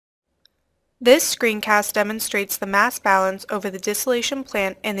This screencast demonstrates the mass balance over the distillation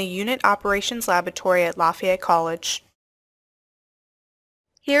plant in the Unit Operations Laboratory at Lafayette College.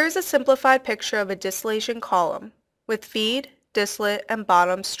 Here is a simplified picture of a distillation column, with feed, distillate, and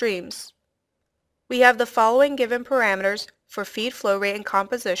bottom streams. We have the following given parameters for feed flow rate and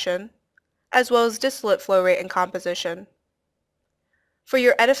composition, as well as distillate flow rate and composition. For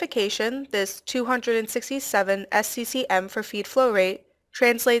your edification, this 267 SCCM for feed flow rate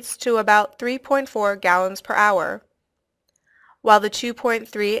translates to about 3.4 gallons per hour, while the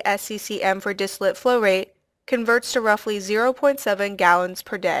 2.3 SCCM for distillate flow rate converts to roughly 0.7 gallons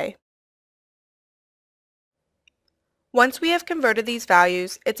per day. Once we have converted these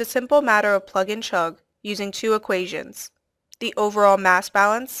values, it's a simple matter of plug and chug using two equations, the overall mass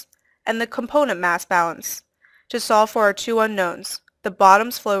balance and the component mass balance, to solve for our two unknowns, the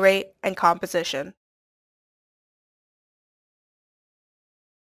bottom's flow rate and composition.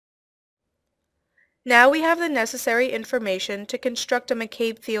 Now we have the necessary information to construct a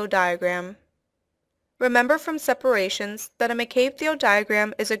McCabe-Thiele diagram. Remember from separations that a McCabe-Thiele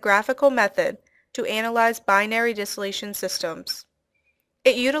diagram is a graphical method to analyze binary distillation systems.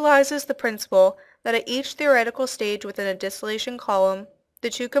 It utilizes the principle that at each theoretical stage within a distillation column, the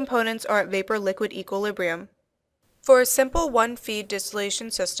two components are at vapor-liquid equilibrium. For a simple one-feed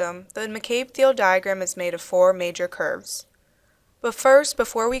distillation system, the McCabe-Thiele diagram is made of four major curves. But first,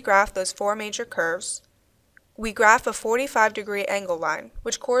 before we graph those four major curves, we graph a 45-degree angle line,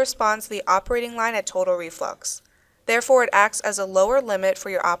 which corresponds to the operating line at total reflux. Therefore, it acts as a lower limit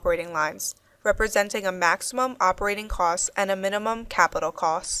for your operating lines, representing a maximum operating cost and a minimum capital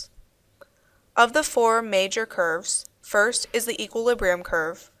cost. Of the four major curves, first is the equilibrium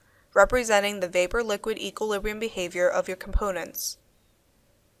curve, representing the vapor-liquid equilibrium behavior of your components.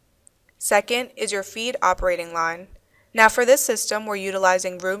 Second is your feed operating line. Now for this system, we're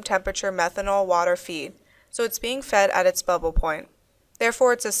utilizing room temperature methanol water feed, so it's being fed at its bubble point.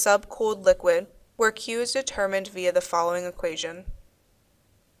 Therefore, it's a subcooled liquid, where Q is determined via the following equation.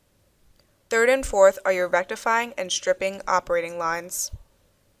 Third and fourth are your rectifying and stripping operating lines.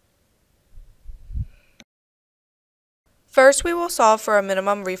 First, we will solve for a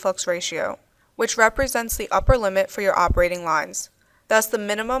minimum reflux ratio, which represents the upper limit for your operating lines, thus the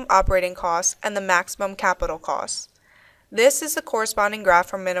minimum operating cost and the maximum capital cost. This is the corresponding graph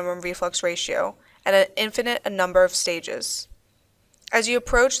for minimum reflux ratio at an infinite number of stages. As you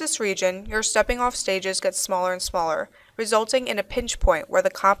approach this region, your stepping off stages get smaller and smaller, resulting in a pinch point where the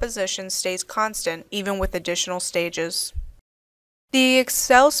composition stays constant even with additional stages. The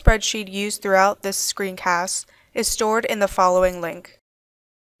Excel spreadsheet used throughout this screencast is stored in the following link.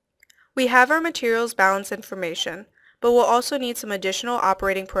 We have our materials balance information, but we'll also need some additional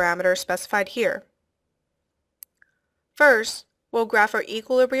operating parameters specified here. First, we'll graph our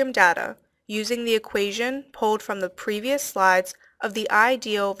equilibrium data using the equation pulled from the previous slides of the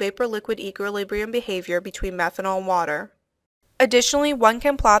ideal vapor-liquid equilibrium behavior between methanol and water. Additionally, one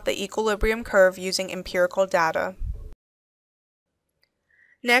can plot the equilibrium curve using empirical data.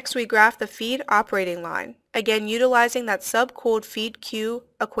 Next, we graph the feed operating line, again utilizing that subcooled feed Q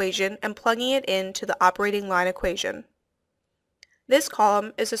equation and plugging it into the operating line equation. This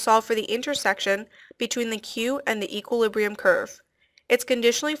column is to solve for the intersection between the Q and the equilibrium curve. It's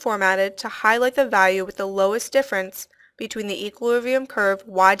conditionally formatted to highlight the value with the lowest difference between the equilibrium curve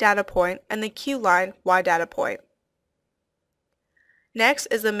Y data point and the Q line Y data point. Next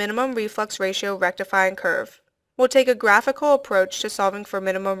is the minimum reflux ratio rectifying curve. We'll take a graphical approach to solving for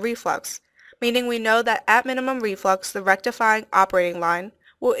minimum reflux, meaning we know that at minimum reflux, the rectifying operating line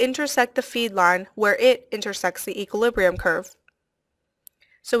will intersect the feed line where it intersects the equilibrium curve.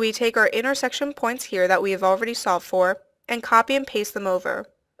 So we take our intersection points here that we have already solved for and copy and paste them over.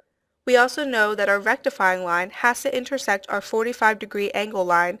 We also know that our rectifying line has to intersect our 45-degree angle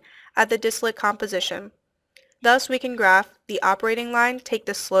line at the distillate composition. Thus, we can graph the operating line, take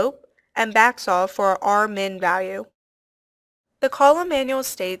the slope, and backsolve for our R-min value. The column manual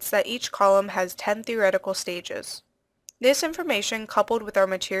states that each column has 10 theoretical stages. This information, coupled with our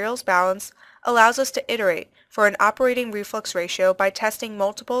materials balance, allows us to iterate for an operating reflux ratio by testing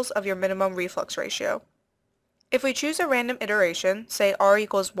multiples of your minimum reflux ratio. If we choose a random iteration, say R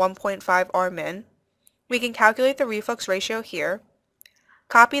equals 1.5 R-min, we can calculate the reflux ratio here,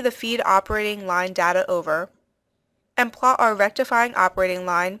 copy the feed operating line data over, and plot our rectifying operating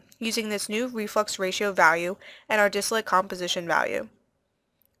line using this new reflux ratio value and our distillate composition value.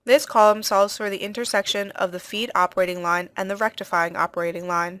 This column solves for the intersection of the feed operating line and the rectifying operating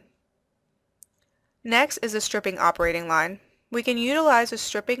line. Next is the stripping operating line. We can utilize the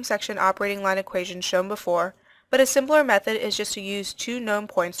stripping section operating line equation shown before, but a simpler method is just to use two known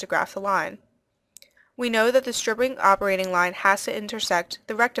points to graph the line. We know that the stripping operating line has to intersect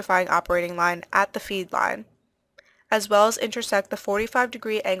the rectifying operating line at the feed line, as well as intersect the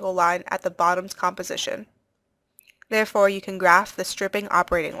 45-degree angle line at the bottom's composition. Therefore, you can graph the stripping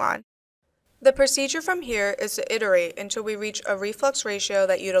operating line. The procedure from here is to iterate until we reach a reflux ratio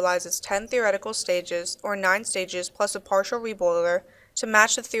that utilizes 10 theoretical stages, or 9 stages plus a partial reboiler, to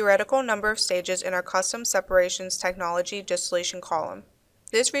match the theoretical number of stages in our custom separations technology distillation column.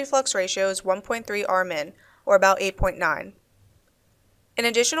 This reflux ratio is 1.3 R-min, or about 8.9. An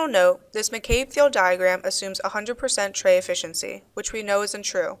additional note, this McCabe field diagram assumes 100% tray efficiency, which we know isn't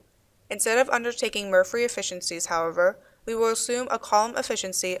true. Instead of undertaking Murphy efficiencies, however, we will assume a column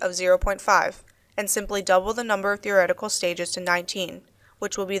efficiency of 0.5 and simply double the number of theoretical stages to 19,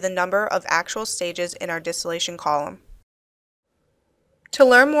 which will be the number of actual stages in our distillation column. To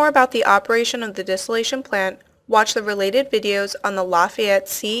learn more about the operation of the distillation plant, watch the related videos on the Lafayette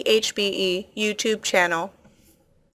ChBE YouTube channel.